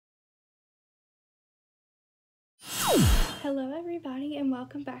Hello everybody and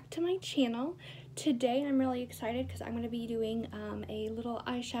welcome back to my channel. Today I'm really excited because I'm going to be doing a little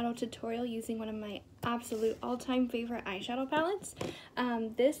eyeshadow tutorial using one of my absolute all-time favorite eyeshadow palettes.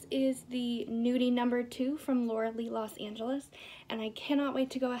 This is the Nudie No. 2 from Laura Lee Los Angeles, and I cannot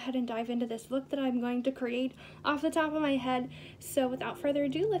wait to go ahead and dive into this look that I'm going to create off the top of my head. So without further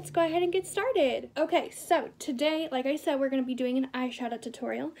ado, let's go ahead and get started. Okay, so today, like I said, we're going to be doing an eyeshadow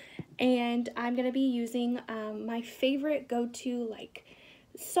tutorial, and I'm going to be using my favorite go-to like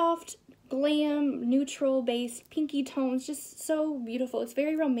soft glam neutral based pinky tones, just so beautiful. It's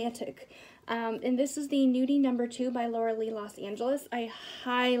very romantic, and this is the Nudie No. 2 by Laura Lee Los Angeles. I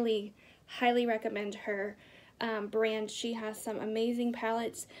highly recommend her brand. She has some amazing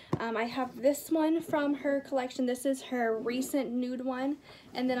palettes. I have this one from her collection. This is her recent nude one,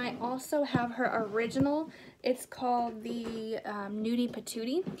 and then I also have her original. It's called the Nudie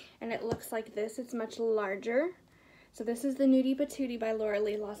Putty, and it looks like this. It's much larger. So this is the Nudie Putty by Laura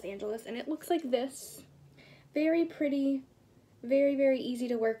Lee Los Angeles, and it looks like this. Very pretty, very easy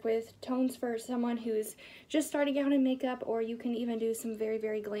to work with. Tones for someone who's just starting out in makeup, or you can even do some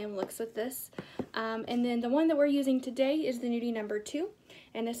very glam looks with this. And then the one that we're using today is the Nudie No. 2,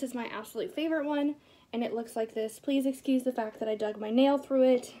 and this is my absolute favorite one, and it looks like this. Please excuse the fact that I dug my nail through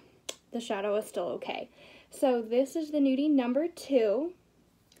it. The shadow is still okay. So this is the Nudie No. 2.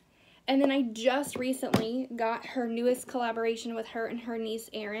 And then I just recently got her newest collaboration with her and her niece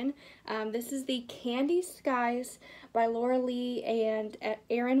Erin. This is the Candy Skies by Laura Lee and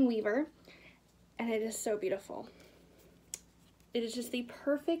Erin Weaver, and it is so beautiful. It is just the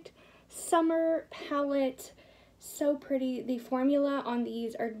perfect summer palette, so pretty. The formula on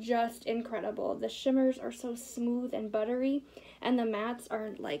these are just incredible. The shimmers are so smooth and buttery, and the mattes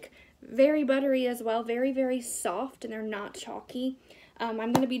are like very buttery as well, very soft, and they're not chalky. I'm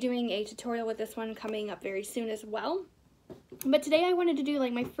going to be doing a tutorial with this one coming up very soon as well. But today I wanted to do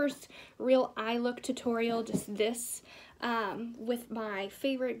like my first real eye look tutorial, just this, with my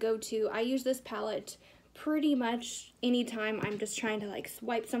favorite go-to. I use this palette pretty much anytime I'm just trying to like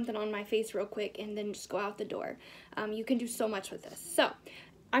swipe something on my face real quick and then just go out the door. You can do so much with this. So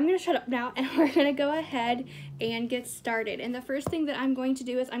I'm going to shut up now and we're going to go ahead and get started. And the first thing that I'm going to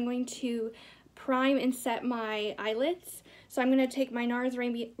do is I'm going to prime and set my eyelids. So I'm going to take my NARS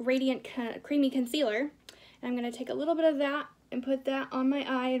Radiant Creamy Concealer, and I'm going to take a little bit of that and put that on my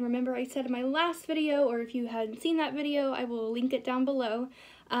eye. And remember, I said in my last video, or if you hadn't seen that video, I will link it down below.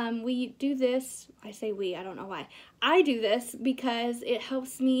 We do this, I say we, I don't know why. I do this because it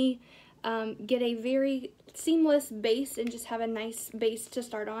helps me get a very seamless base and just have a nice base to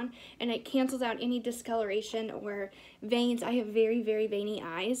start on, and it cancels out any discoloration or veins. I have very veiny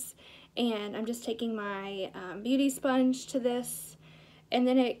eyes, and I'm just taking my beauty sponge to this, and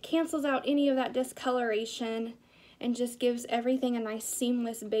then it cancels out any of that discoloration and just gives everything a nice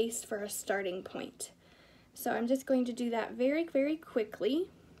seamless base for a starting point. So I'm just going to do that very quickly.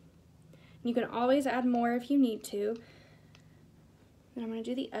 You can always add more if you need to. Then I'm going to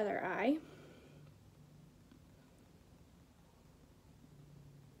do the other eye.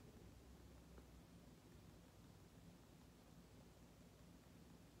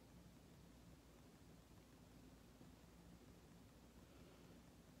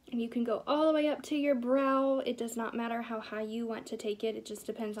 And you can go all the way up to your brow. It does not matter how high you want to take it. It just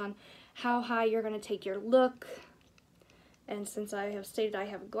depends on how high you're going to take your look. And since I have stated I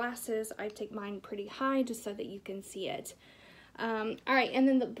have glasses, I take mine pretty high just so that you can see it. Alright, and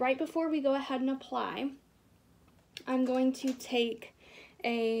then right before we go ahead and apply, I'm going to take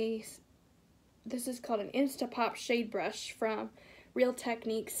this is called an Instapop shade brush from Real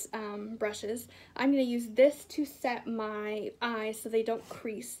Techniques brushes. I'm going to use this to set my eyes so they don't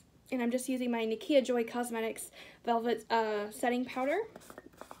crease. And I'm just using my Nakia Joy Cosmetics Velvet setting powder.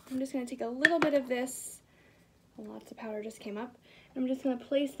 I'm just going to take a little bit of this. Lots of powder just came up. I'm just going to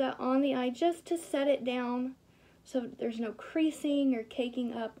place that on the eye just to set it down so there's no creasing or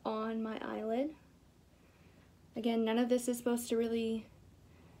caking up on my eyelid. Again, none of this is supposed to really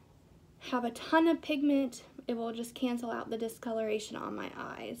have a ton of pigment. It will just cancel out the discoloration on my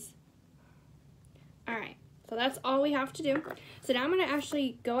eyes. Alright, so that's all we have to do. So now I'm going to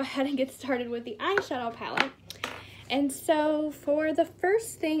actually go ahead and get started with the eyeshadow palette. And so for the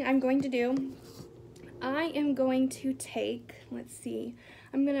first thing I'm going to do, I am going to take, let's see,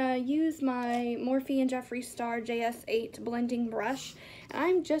 I'm going to use my Morphe and Jeffree Star JS8 blending brush. And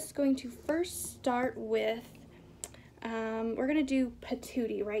I'm just going to first start with, we're going to do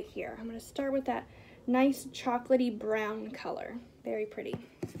Patootie right here. I'm going to start with that nice chocolatey brown color. Very pretty.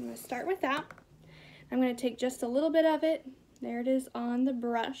 I'm going to start with that. I'm going to take just a little bit of it. There it is on the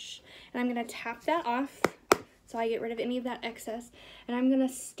brush. And I'm going to tap that off so I get rid of any of that excess. And I'm going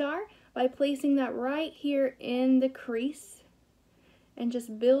to start by placing that right here in the crease and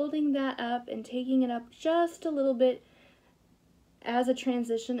just building that up and taking it up just a little bit as a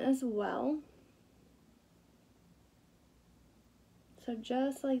transition as well. So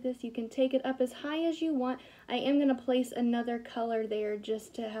just like this, you can take it up as high as you want. I am going to place another color there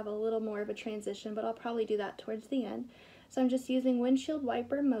just to have a little more of a transition, but I'll probably do that towards the end. So I'm just using windshield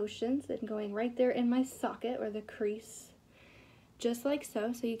wiper motions and going right there in my socket or the crease, just like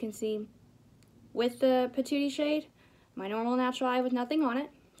so. So you can see with the Putty shade, my normal natural eye with nothing on it.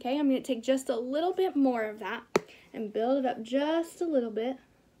 Okay, I'm going to take just a little bit more of that and build it up just a little bit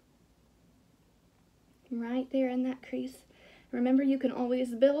right there in that crease. Remember, you can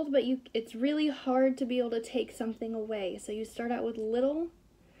always build, but it's really hard to be able to take something away. So you start out with little,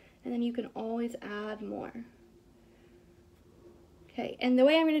 and then you can always add more. Okay, and the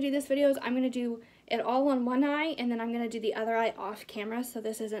way I'm going to do this video is I'm going to do it all on one eye, and then I'm going to do the other eye off camera, so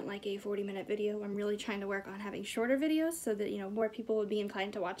this isn't like a 40-minute video. I'm really trying to work on having shorter videos so that, you know, more people would be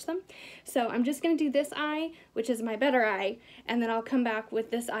inclined to watch them. So I'm just going to do this eye, which is my better eye, and then I'll come back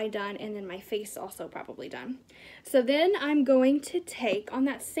with this eye done, and then my face also probably done. So then I'm going to take, on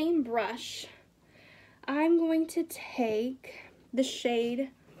that same brush, I'm going to take the shade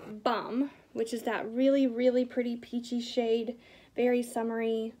Bum, which is that really, really pretty peachy shade, very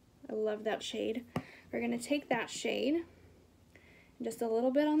summery. I love that shade. We're going to take that shade, just a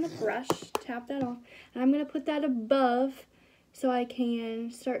little bit on the brush, tap that off, and I'm going to put that above so I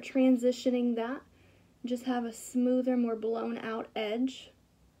can start transitioning that, just have a smoother, more blown out edge,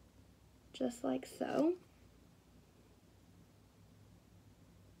 just like so.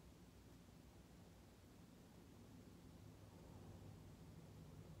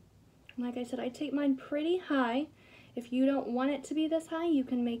 Like I said, I take mine pretty high. If you don't want it to be this high, you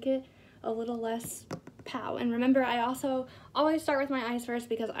can make it a little less pow. And remember, I also always start with my eyes first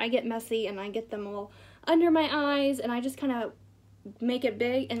because I get messy and I get them all under my eyes, and I just kind of make it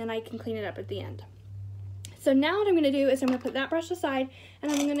big and then I can clean it up at the end. So now what I'm going to do is I'm going to put that brush aside,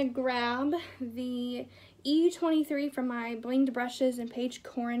 and I'm going to grab the E23 from my Blinged Brushes and Paige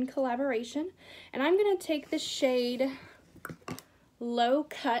Corin collaboration, and I'm going to take the shade Low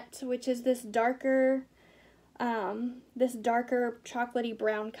Cut, which is this darker chocolatey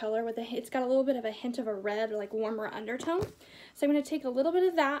brown color with it's got a little bit of a hint of a red, like warmer undertone. So I'm going to take a little bit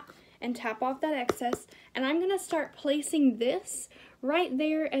of that and tap off that excess, and I'm going to start placing this right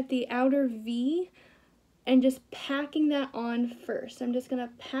there at the outer V and just packing that on first. I'm just going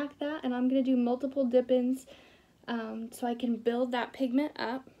to pack that, and I'm going to do multiple dip-ins so I can build that pigment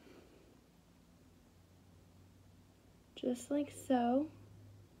up. Just like so.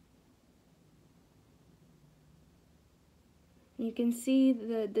 You can see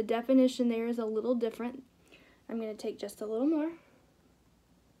the definition there is a little different. I'm going to take just a little more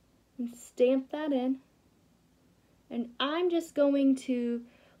and stamp that in. And I'm just going to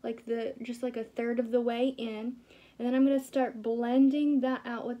just like a third of the way in. And then I'm going to start blending that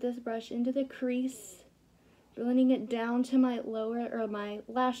out with this brush into the crease, blending it down to my my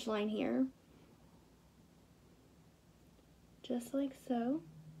lash line here. Just like so.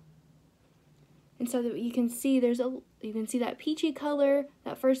 And so that you can see you can see that peachy color,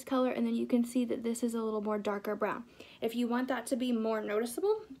 that first color, and then you can see that this is a little more darker brown. If you want that to be more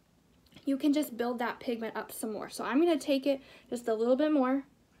noticeable, you can just build that pigment up some more. So I'm going to take it just a little bit more, and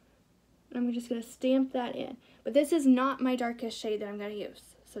I'm just going to stamp that in. But this is not my darkest shade that I'm going to use,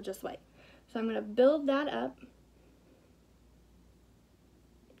 so just wait. So I'm going to build that up,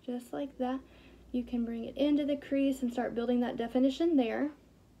 just like that. You can bring it into the crease and start building that definition there.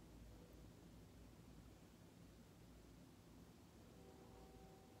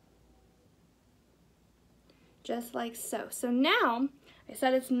 Just like so. So now, I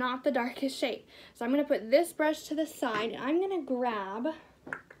said it's not the darkest shade. So I'm going to put this brush to the side, and I'm going to grab,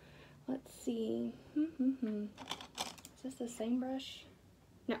 let's see, is this the same brush?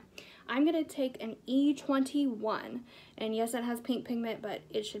 No. I'm going to take an E21, and yes, it has pink pigment, but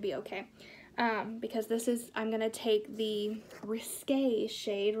it should be okay. Because I'm going to take the Risque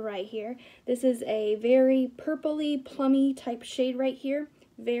shade right here. This is a very purpley, plummy type shade right here.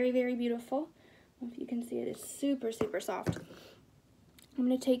 Very, very beautiful. If you can see it, it's super, super soft. I'm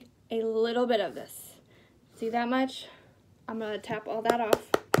going to take a little bit of this. See that much? I'm going to tap all that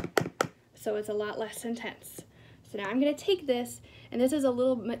off so it's a lot less intense. So now I'm going to take this, and this is a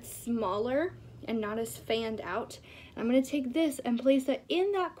little bit smaller and not as fanned out. I'm going to take this and place it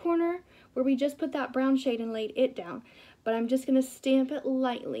in that corner where we just put that brown shade and laid it down. But I'm just going to stamp it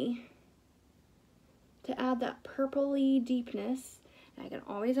lightly to add that purpley deepness. And I can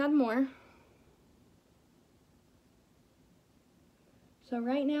always add more. So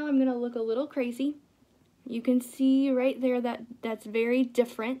right now I'm gonna look a little crazy. You can see right there that that's very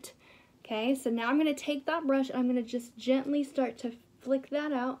different. Okay, so now I'm gonna take that brush and I'm gonna just gently start to flick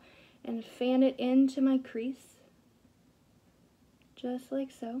that out and fan it into my crease. Just like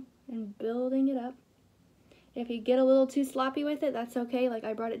so, and building it up. If you get a little too sloppy with it, that's okay. Like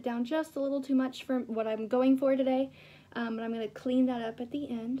I brought it down just a little too much for what I'm going for today. But I'm going to clean that up at the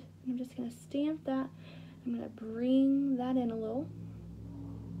end. I'm just going to stamp that. I'm going to bring that in a little.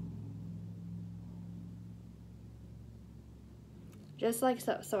 Just like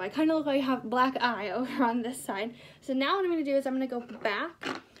so. So I kind of look like I have black eye over on this side. So now what I'm going to do is I'm going to go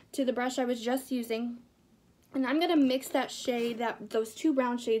back to the brush I was just using. And I'm going to mix that shade, those two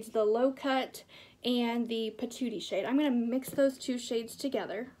brown shades, the low cut and the Putty shade. I'm going to mix those two shades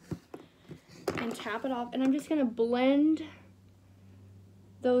together and tap it off. And I'm just going to blend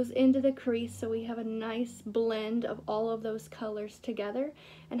those into the crease so we have a nice blend of all of those colors together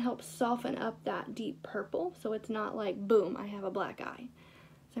and help soften up that deep purple so it's not like, boom, I have a black eye.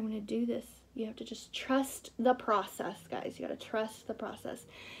 So I'm going to do this. You have to just trust the process, guys. You got to trust the process.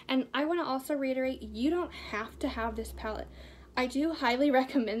 And I want to also reiterate, you don't have to have this palette. I do highly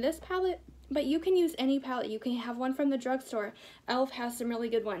recommend this palette, but you can use any palette. You can have one from the drugstore. e.l.f. has some really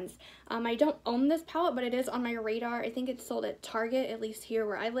good ones. I don't own this palette, but it is on my radar. I think it's sold at Target, at least here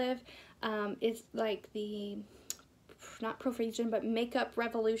where I live. It's like the, not Profusion, but Makeup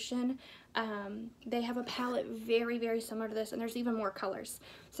Revolution. They have a palette very, very similar to this, and there's even more colors.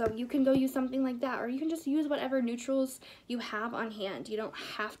 So you can go use something like that, or you can just use whatever neutrals you have on hand. You don't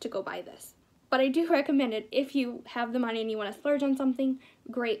have to go buy this. But I do recommend it if you have the money and you want to splurge on something.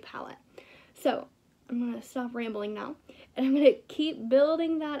 Great palette. So I'm going to stop rambling now, and I'm going to keep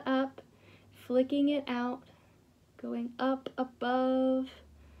building that up, flicking it out, going up above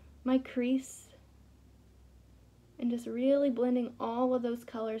my crease, and just really blending all of those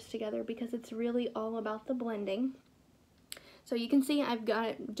colors together because it's really all about the blending. So you can see I've got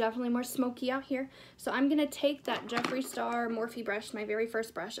it definitely more smoky out here. So I'm going to take that Jeffree Star Morphe brush, my very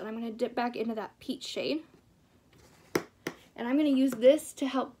first brush, and I'm going to dip back into that peach shade. And I'm going to use this to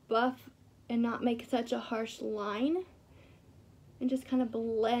help buff and not make such a harsh line. And just kind of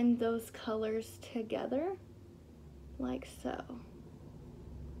blend those colors together like so.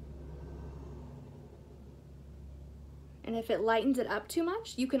 And if it lightens it up too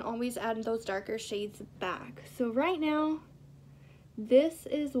much, you can always add those darker shades back. So right now, this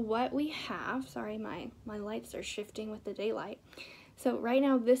is what we have. Sorry, my lights are shifting with the daylight. So right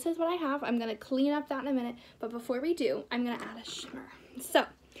now, this is what I have. I'm gonna clean up that in a minute, but before we do, I'm gonna add a shimmer. So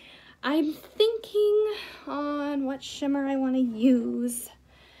I'm thinking on what shimmer I wanna use.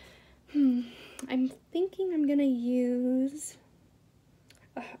 I'm thinking I'm gonna use,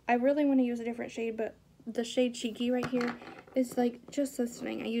 I really wanna use a different shade, but the shade Cheeky right here is like just so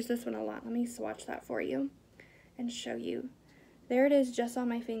stunning. I use this one a lot. Let me swatch that for you and show you. There it is just on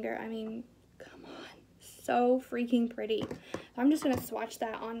my finger. I mean, come on. So freaking pretty. I'm just going to swatch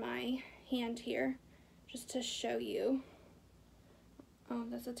that on my hand here just to show you. Oh,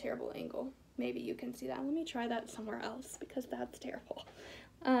 that's a terrible angle. Maybe you can see that. Let me try that somewhere else because that's terrible.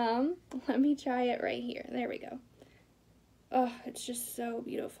 Let me try it right here. There we go. Oh, it's just so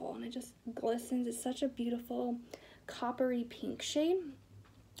beautiful, and it just glistens. It's such a beautiful coppery pink shade.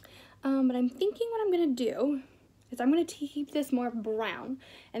 But I'm thinking what I'm going to do is I'm going to keep this more brown,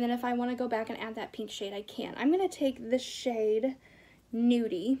 and then if I want to go back and add that pink shade, I can. I'm going to take this shade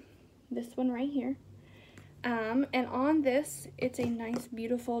Nudie, this one right here, and on this, it's a nice,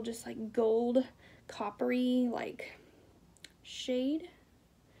 beautiful, just like gold, coppery, like, shade,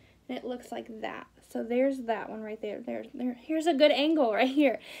 and it looks like that. So there's that one right there. Here's a good angle right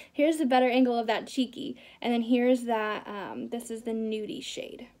here. Here's a better angle of that Cheeky. And then here's that, this is the Nudie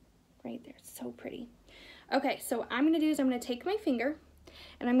shade right there. It's so pretty. Okay, so what I'm going to do is I'm going to take my finger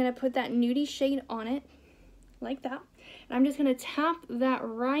and I'm going to put that Nudie shade on it like that. And I'm just going to tap that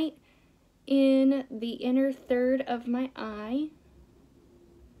right in the inner third of my eye,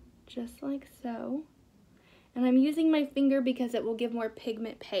 just like so. And I'm using my finger because it will give more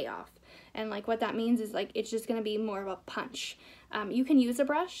pigment payoff. And like what that means is like it's just going to be more of a punch. You can use a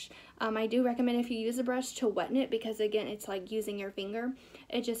brush. I do recommend if you use a brush to weten it because again it's like using your finger.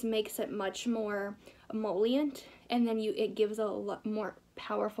 It just makes it much more emollient and then it gives a lot more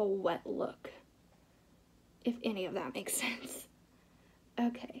powerful wet look. If any of that makes sense.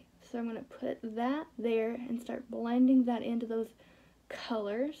 Okay, so I'm going to put that there and start blending that into those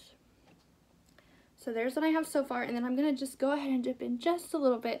colors. So there's what I have so far, and then I'm going to just go ahead and dip in just a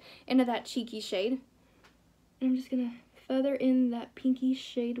little bit into that Cheeky shade. And I'm just going to feather in that pinky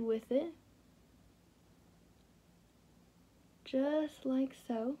shade with it. just like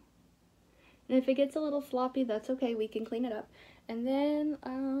so. And if it gets a little sloppy, that's okay, we can clean it up. And then,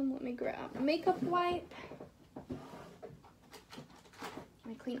 let me grab a makeup wipe.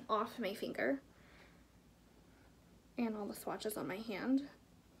 I clean off my finger and all the swatches on my hand.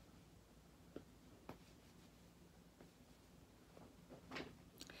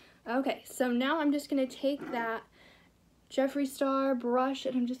 Okay, so now I'm just going to take that Jeffree Star brush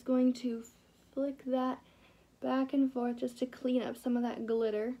and I'm just going to flick that back and forth just to clean up some of that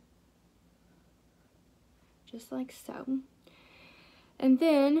glitter. Just like so. And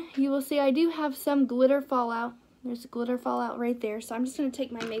then you will see I do have some glitter fallout. There's glitter fallout right there. So I'm just going to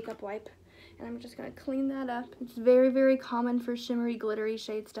take my makeup wipe and I'm just going to clean that up. It's very, very common for shimmery, glittery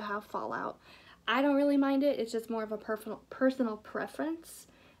shades to have fallout. I don't really mind it. It's just more of a personal preference.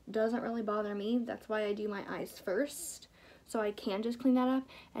 Doesn't really bother me. That's why I do my eyes first. So I can just clean that up.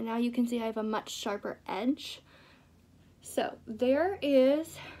 And now you can see I have a much sharper edge. So there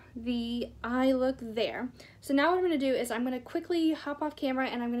is the eye look there. So now what I'm going to do is I'm going to quickly hop off camera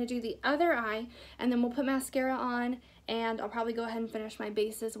and I'm going to do the other eye and then we'll put mascara on and I'll probably go ahead and finish my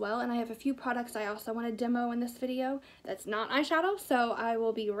base as well. And I have a few products I also want to demo in this video that's not eyeshadow, so I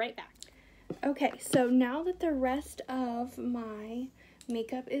will be right back. Okay, so now that the rest of my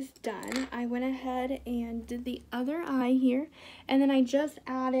makeup is done, I went ahead and did the other eye here and then I just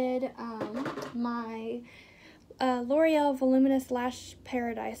added my L'Oreal Voluminous Lash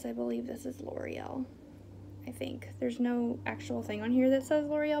Paradise. I believe this is L'Oreal. I think. There's no actual thing on here that says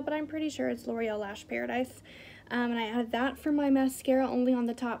L'Oreal, but I'm pretty sure it's L'Oreal Lash Paradise. And I added that for my mascara only on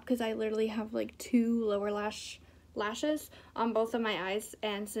the top because I literally have like 2 lower lashes on both of my eyes,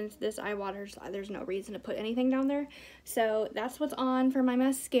 and since this eye waters, there's no reason to put anything down there. So that's what's on for my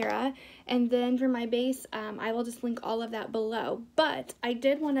mascara, and then for my base, I will just link all of that below. But I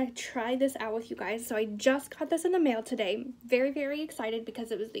did want to try this out with you guys, so I just got this in the mail today. Very, very excited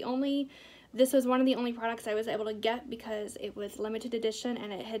because it was this was one of the only products I was able to get because it was limited edition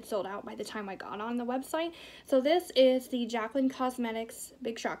and it had sold out by the time I got on the website. So this is the Jaclyn Cosmetics,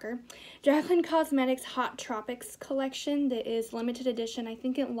 big shocker, Jaclyn Cosmetics Hot Tropics collection that is limited edition. I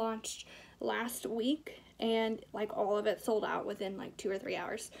think it launched last week and like all of it sold out within like 2 or 3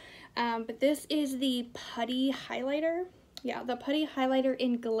 hours. But this is the Putty highlighter. Yeah, the Putty highlighter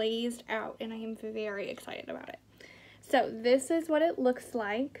in Glazed Out, and I am very excited about it. So this is what it looks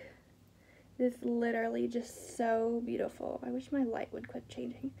like. It's literally just so beautiful. I wish my light would quit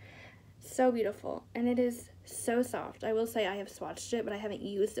changing. So beautiful. And it is so soft. I will say I have swatched it, but I haven't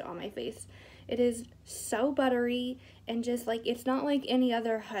used it on my face. It is so buttery and just like, it's not like any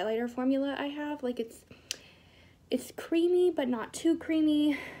other highlighter formula I have. Like it's creamy, but not too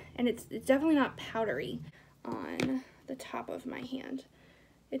creamy. And it's definitely not powdery on the top of my hand.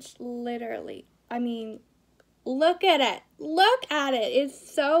 It's literally, I mean, look at it. Look at it.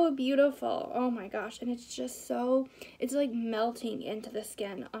 It's so beautiful. Oh my gosh. And it's just so, it's like melting into the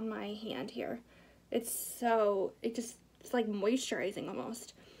skin on my hand here. It's like moisturizing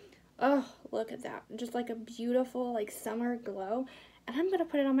almost. Oh, look at that. Just like a beautiful like summer glow. And I'm going to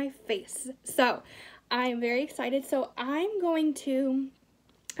put it on my face. So I'm very excited. So I'm going to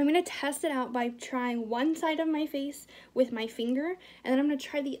test it out by trying one side of my face with my finger, and then I'm going to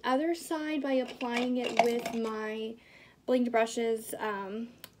try the other side by applying it with my blinged brushes.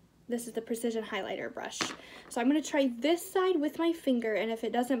 This is the Precision Highlighter brush. So I'm going to try this side with my finger, and if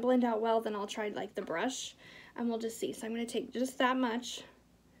it doesn't blend out well, then I'll try like the brush, and we'll just see. So I'm going to take just that much.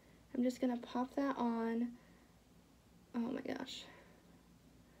 I'm just going to pop that on. Oh my gosh.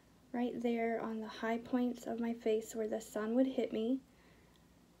 Right there on the high points of my face where the sun would hit me.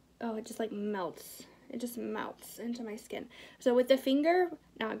 Oh, it just like melts. It just melts into my skin. So with the finger,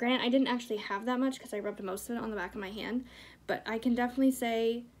 now granted I didn't actually have that much because I rubbed most of it on the back of my hand, but I can definitely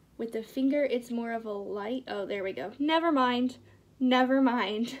say with the finger it's more of a light, oh there we go. Never mind. Never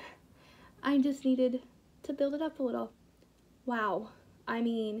mind. I just needed to build it up a little. Wow. I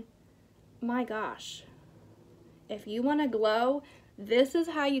mean, my gosh. If you want to glow, this is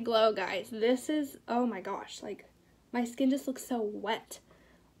how you glow, guys. This is, oh my gosh, like my skin just looks so wet.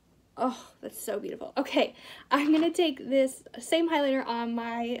 Oh, that's so beautiful. Okay, I'm going to take this same highlighter on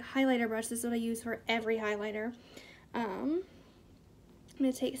my highlighter brush. This is what I use for every highlighter. I'm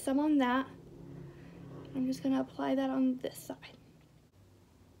going to take some on that. I'm just going to apply that on this side.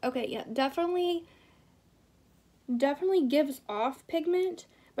 Okay, yeah, definitely gives off pigment,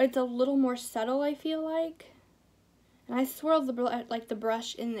 but it's a little more subtle, I feel like. And I swirled the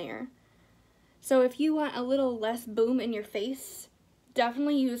brush in there. So if you want a little less boom in your face,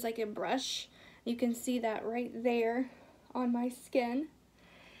 definitely use like a brush. You can see that right there on my skin.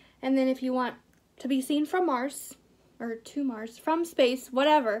 And then if you want to be seen from Mars, or to Mars, from space,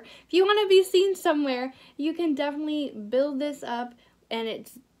 whatever. If you want to be seen somewhere, you can definitely build this up, and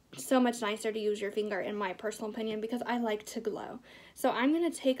it's so much nicer to use your finger, in my personal opinion, because I like to glow. So I'm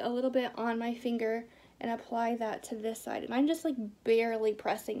going to take a little bit on my finger and apply that to this side, and I'm just like barely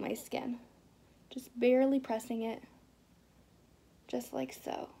pressing my skin. Just barely pressing it, just like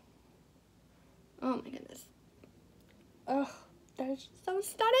so. Oh my goodness. Oh, that is so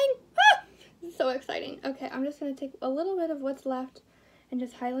stunning. Ah! So exciting. Okay, I'm just going to take a little bit of what's left and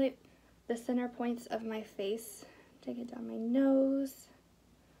just highlight the center points of my face. Take it down my nose.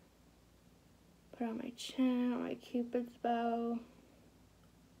 Put it on my chin, on my cupid's bow.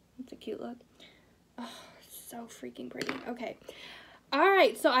 It's a cute look. Oh, so freaking pretty. Okay.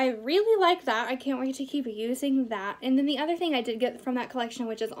 Alright, so I really like that. I can't wait to keep using that. And then the other thing I did get from that collection,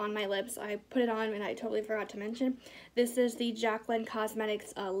 which is on my lips, I put it on and I totally forgot to mention. This is the Jaclyn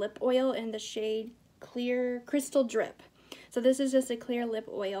Cosmetics lip oil in the shade Clear Crystal Drip. So this is just a clear lip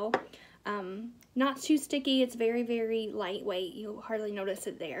oil. Not too sticky. It's very, very lightweight. You'll hardly notice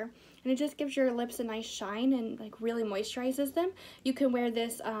it there. And it just gives your lips a nice shine and like really moisturizes them. You can wear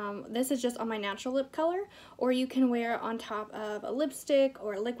this, this is just on my natural lip color, or you can wear it on top of a lipstick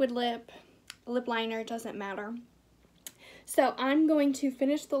or a liquid lip, a lip liner, it doesn't matter. So I'm going to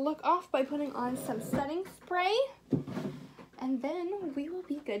finish the look off by putting on some setting spray, and then we will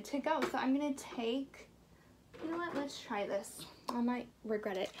be good to go. So I'm going to take, you know what, let's try this. I might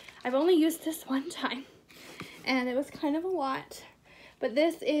regret it. I've only used this one time, and it was kind of a lot. But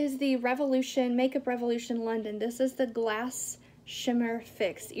this is the Revolution, Makeup Revolution London. This is the Glass Shimmer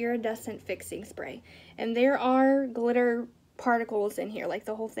Fix, Iridescent Fixing Spray. And there are glitter particles in here, like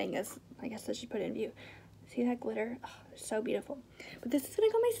the whole thing is, I guess I should put it in view. See that glitter? Oh, so beautiful. But this is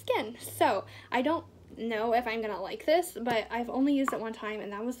gonna go on my skin. So, I don't know if I'm gonna like this, but I've only used it one time,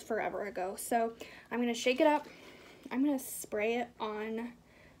 and that was forever ago. So, I'm gonna shake it up. I'm gonna spray it on,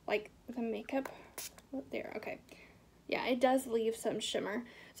 like, the makeup. Oh, there, okay. Yeah, it does leave some shimmer.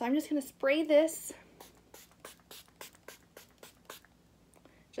 So I'm just going to spray this.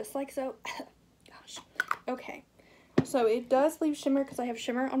 Just like so. Gosh. Okay. So it does leave shimmer because I have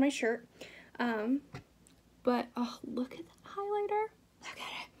shimmer on my shirt. But, oh, look at that highlighter. Look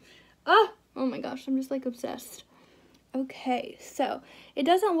at it. Oh my gosh, I'm just like obsessed. Okay, so it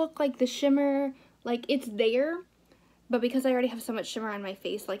doesn't look like the shimmer, like it's there. But because I already have so much shimmer on my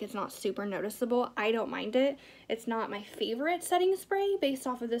face, like it's not super noticeable, I don't mind it. It's not my favorite setting spray based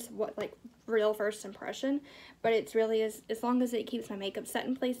off of this, like real first impression. But it's really, as long as it keeps my makeup set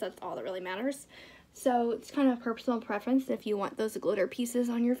in place, that's all that really matters. So it's kind of personal preference if you want those glitter pieces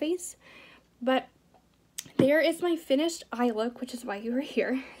on your face. But there is my finished eye look, which is why you were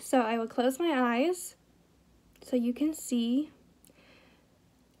here. So I will close my eyes so you can see.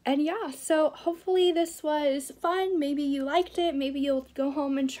 And yeah, so hopefully this was fun. Maybe you liked it. Maybe you'll go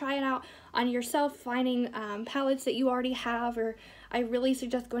home and try it out on yourself, finding palettes that you already have, or I really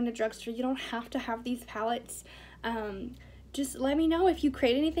suggest going to drugstore. You don't have to have these palettes. Just let me know if you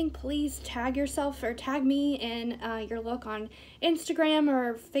create anything. Please tag yourself or tag me in your look on Instagram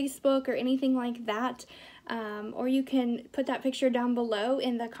or Facebook or anything like that. Or you can put that picture down below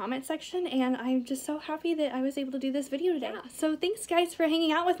in the comment section, and I'm just so happy that I was able to do this video today. Yeah, so thanks guys for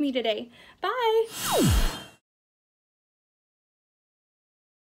hanging out with me today. Bye!